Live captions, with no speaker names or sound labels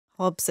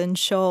Hobbs and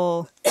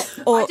Shaw.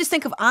 I just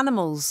think of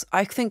animals.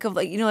 I think of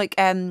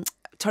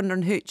Turner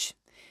and Hooch.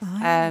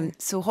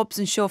 So Hobbs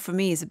and Shaw for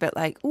me is a bit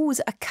like, oh, is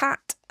it a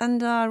cat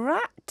and a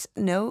rat?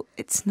 No,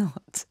 it's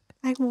not.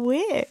 I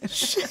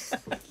wish.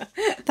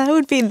 That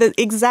would be the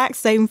exact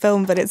same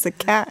film, but it's a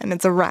cat and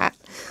it's a rat.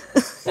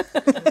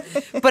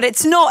 But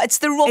it's not. It's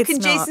The Rock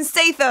and Jason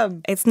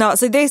Statham. It's not.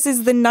 So this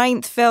is the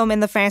 9th film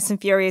in the Fast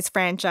and Furious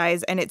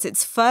franchise, and it's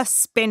its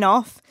first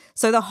spin-off.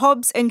 So the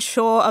Hobbs and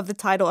Shaw of the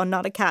title are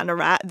not a cat and a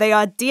rat. They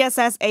are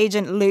DSS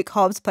agent Luke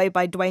Hobbs, played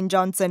by Dwayne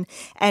Johnson,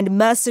 and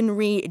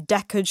mercenary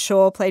Deckard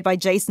Shaw, played by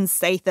Jason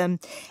Statham.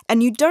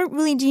 And you don't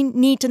really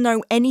need to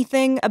know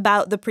anything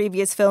about the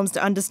previous films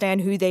to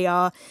understand who they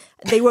are.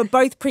 They were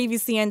both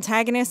previously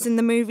antagonists in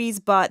the movies,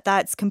 but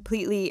that's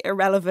completely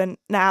irrelevant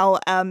now.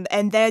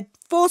 And they're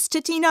forced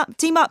to team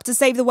up to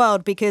save the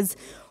world because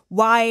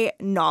why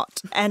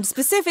not? And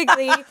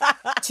specifically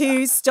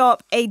to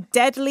stop a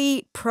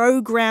deadly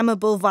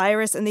programmable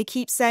virus. And they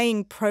keep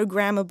saying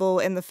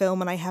programmable in the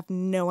film, and I have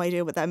no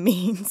idea what that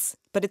means.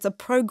 But it's a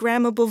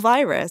programmable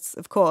virus,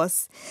 of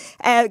course,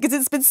 because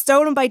it's been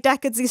stolen by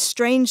Deckard's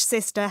estranged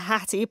sister,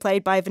 Hattie,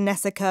 played by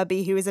Vanessa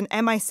Kirby, who is an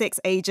MI6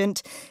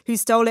 agent who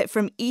stole it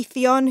from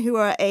Etheon, who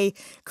are a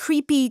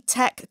creepy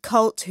tech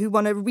cult who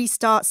want to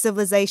restart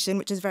civilization,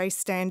 which is very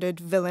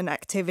standard villain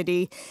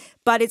activity.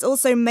 But it's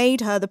also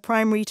made her the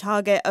primary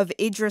target of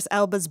Idris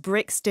Elba's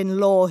Brixton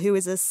Law, who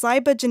is a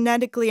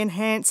cyber-genetically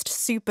enhanced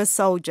super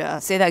soldier.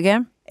 Say that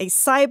again. A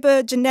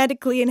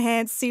cyber-genetically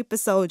enhanced super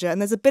soldier.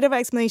 And there's a bit of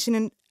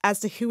explanation as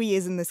to who he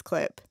is in this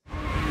clip. You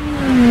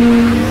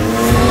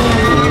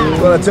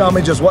want to tell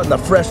me just what in the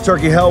fresh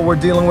turkey hell we're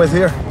dealing with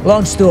here?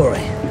 Long story.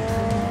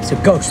 It's a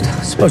ghost.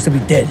 Supposed to be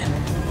dead.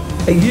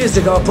 8 years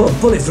ago, I put a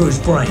bullet through his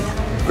brain.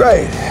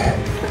 Great.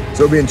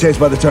 So we're being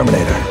chased by the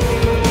Terminator.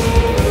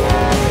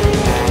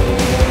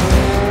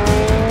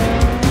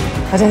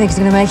 I don't think he's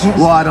gonna make it.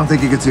 Well, I don't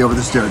think you can see over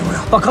the steering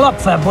wheel. Buckle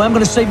up, fat boy. I'm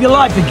gonna save your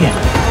life again.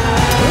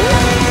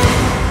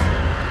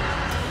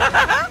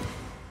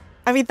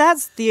 I mean,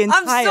 that's the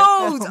entire I'm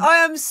sold. film. I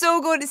am so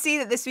going to see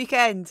that this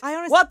weekend.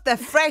 What the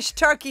fresh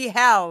turkey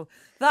hell?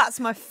 That's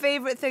my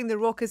favourite thing The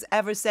Rock has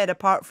ever said,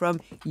 apart from,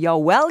 you're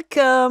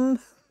welcome.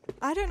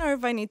 I don't know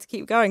if I need to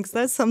keep going because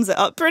that sums it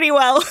up pretty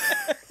well.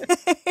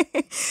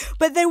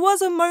 But there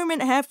was a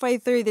moment halfway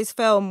through this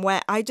film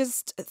where I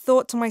just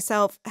thought to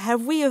myself,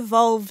 have we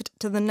evolved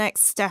to the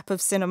next step of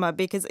cinema?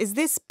 Because is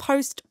this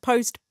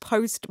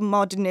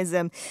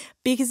post-modernism?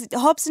 Because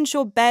Hobbs and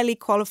Shaw barely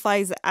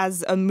qualifies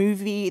as a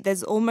movie.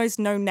 There's almost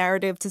no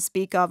narrative to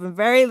speak of and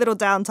very little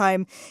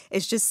downtime.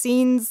 It's just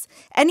scenes.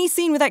 Any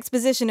scene with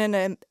exposition in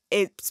it,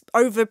 it's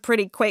over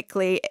pretty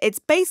quickly. It's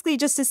basically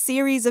just a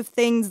series of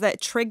things that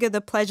trigger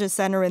the pleasure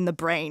center in the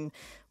brain,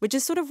 which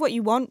is sort of what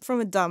you want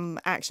from a dumb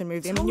action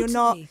movie. I mean, you're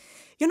not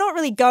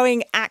really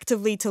going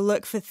actively to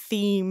look for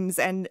themes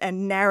and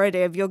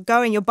narrative. You're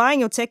buying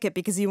your ticket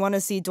because you want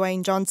to see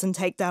Dwayne Johnson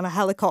take down a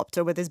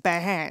helicopter with his bare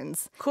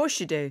hands. Of course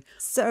you do.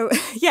 So,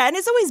 yeah, and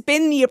it's always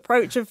been the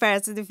approach of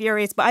Fast and the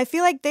Furious, but I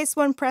feel like this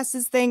one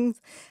presses things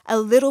a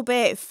little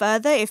bit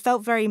further. It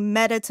felt very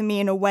meta to me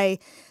in a way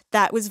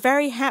that was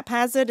very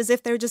haphazard, as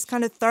if they were just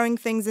kind of throwing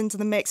things into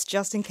the mix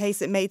just in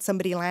case it made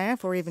somebody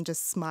laugh or even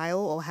just smile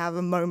or have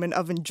a moment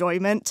of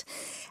enjoyment.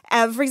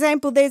 For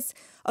example, there's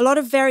a lot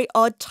of very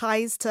odd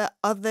ties to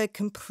other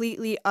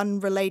completely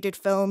unrelated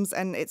films,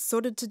 and it's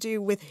sort of to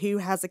do with who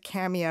has a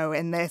cameo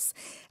in this.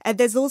 And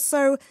there's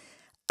also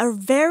a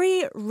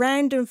very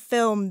random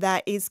film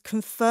that is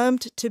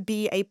confirmed to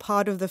be a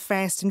part of the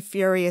Fast and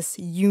Furious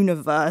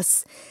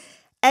universe.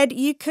 And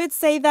you could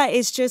say that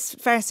it's just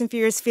Fast and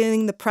Furious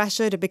feeling the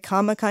pressure to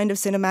become a kind of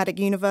cinematic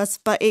universe,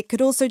 but it could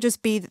also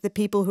just be that the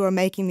people who are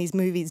making these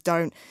movies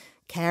don't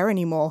care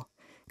anymore.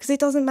 Because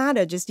it doesn't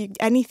matter,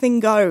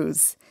 anything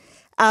goes.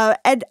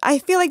 And I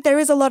feel like there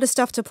is a lot of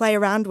stuff to play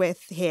around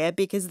with here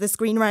because the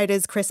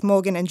screenwriters Chris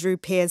Morgan and Drew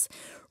Pearce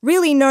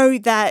really know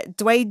that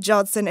Dwayne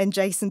Johnson and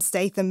Jason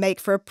Statham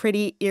make for a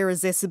pretty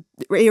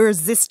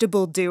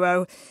irresistible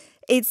duo.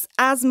 It's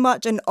as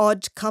much an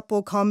odd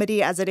couple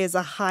comedy as it is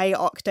a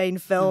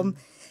high-octane film.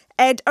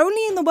 And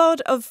only in the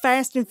world of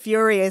Fast and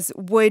Furious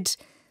would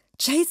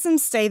Jason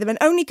Statham, and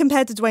only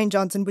compared to Dwayne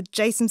Johnson, would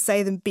Jason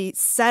Statham be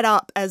set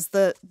up as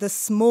the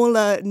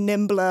smaller,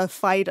 nimbler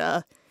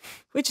fighter.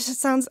 Which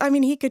sounds, I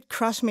mean, he could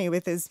crush me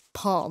with his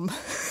palm.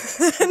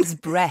 His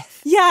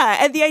breath. Yeah,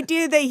 and the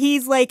idea that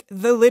he's like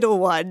the little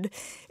one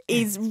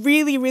is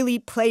really, really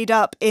played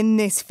up in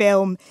this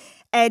film.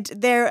 And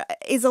there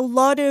is a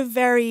lot of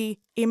very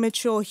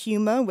immature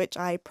humor, which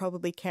I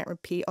probably can't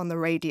repeat on the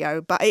radio.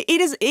 But it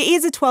is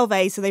a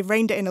 12A, so they've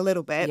reined it in a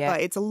little bit. Yeah.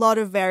 But it's a lot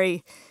of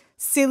very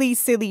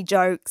silly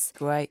jokes.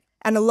 Right.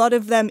 And a lot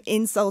of them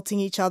insulting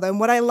each other. And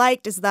what I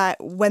liked is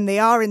that when they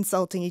are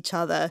insulting each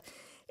other,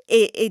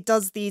 it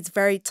does these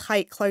very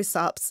tight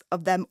close-ups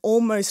of them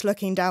almost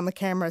looking down the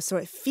camera. So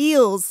it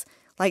feels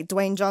like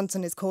Dwayne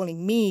Johnson is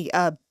calling me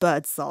a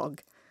birdsong.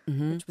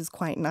 Which was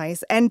quite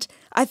nice. And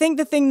I think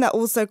the thing that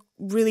also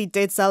really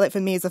did sell it for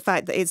me is the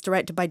fact that it's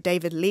directed by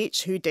David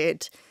Leitch, who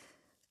did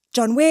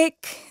John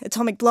Wick,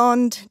 Atomic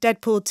Blonde,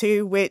 Deadpool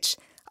 2, which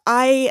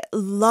I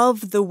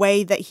love the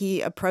way that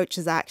he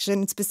approaches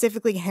action,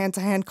 specifically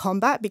hand-to-hand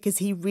combat, because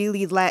he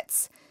really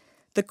lets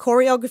the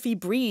choreography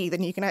breathe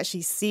and you can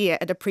actually see it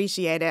and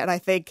appreciate it. And I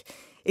think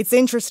it's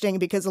interesting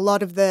because a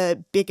lot of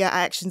the bigger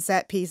action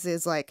set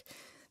pieces, like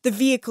the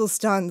vehicle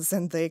stunts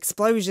and the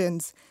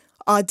explosions,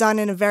 are done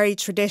in a very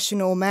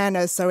traditional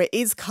manner. So it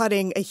is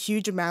cutting a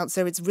huge amount.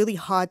 So it's really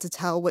hard to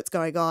tell what's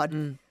going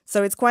on.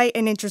 So it's quite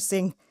an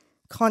interesting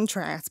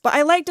contrast. But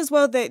I liked as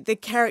well that the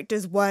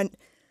characters weren't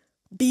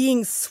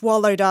being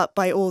swallowed up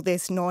by all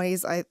this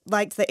noise. I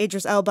liked that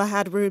Idris Elba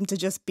had room to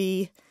just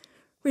be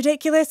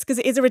ridiculous, because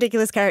it is a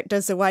ridiculous character,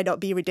 so why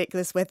not be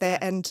ridiculous with it?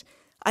 And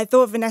I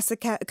thought Vanessa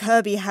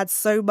Kirby had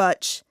so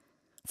much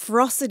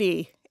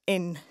ferocity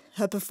in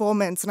her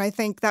performance, and I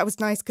think that was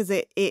nice because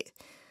it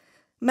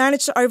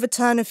managed to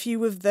overturn a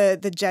few of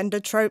the gender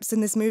tropes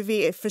in this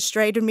movie. It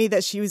frustrated me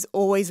that she was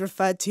always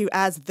referred to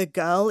as the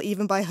girl,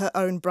 even by her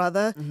own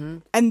brother.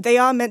 And they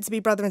are meant to be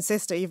brother and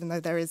sister, even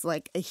though there is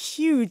like a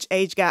huge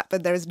age gap,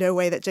 and there is no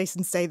way that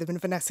Jason Statham and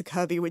Vanessa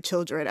Kirby were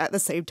children at the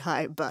same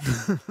time. But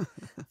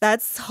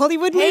that's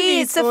Hollywood movies.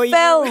 Hey, it's a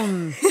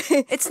film.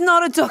 It's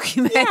not a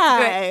documentary.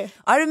 Yeah.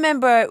 I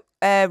remember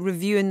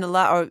reviewing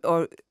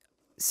or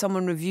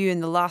someone reviewing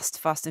the last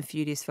Fast and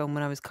Furious film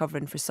when I was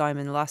covering for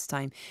Simon the last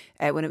time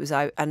when it was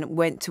out, and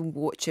went to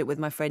watch it with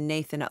my friend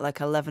Nathan at like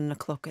 11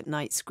 o'clock at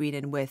night,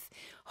 screening with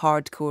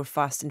hardcore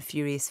Fast and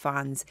Furious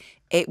fans.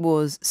 It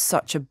was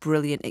such a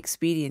brilliant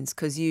experience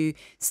because you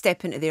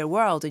step into their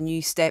world and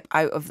you step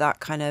out of that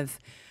kind of,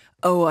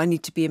 oh, I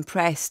need to be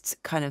impressed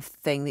kind of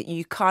thing that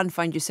you can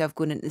find yourself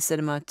going into the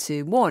cinema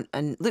to want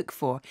and look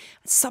for.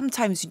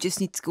 Sometimes you just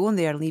need to go in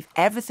there and leave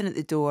everything at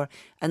the door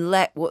and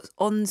let what's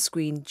on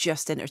screen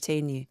just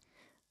entertain you.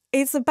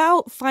 It's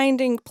about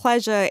finding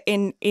pleasure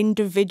in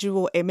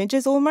individual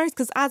images almost,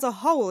 because as a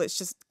whole, it's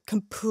just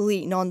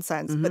complete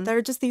nonsense. But there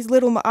are just these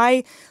little...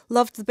 I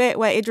loved the bit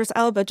where Idris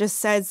Elba just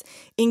says,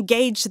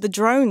 engage the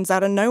drones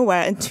out of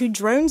nowhere, and 2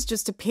 drones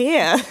just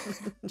appear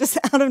just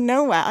out of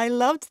nowhere. I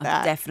loved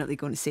that. I'm definitely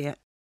going to see it.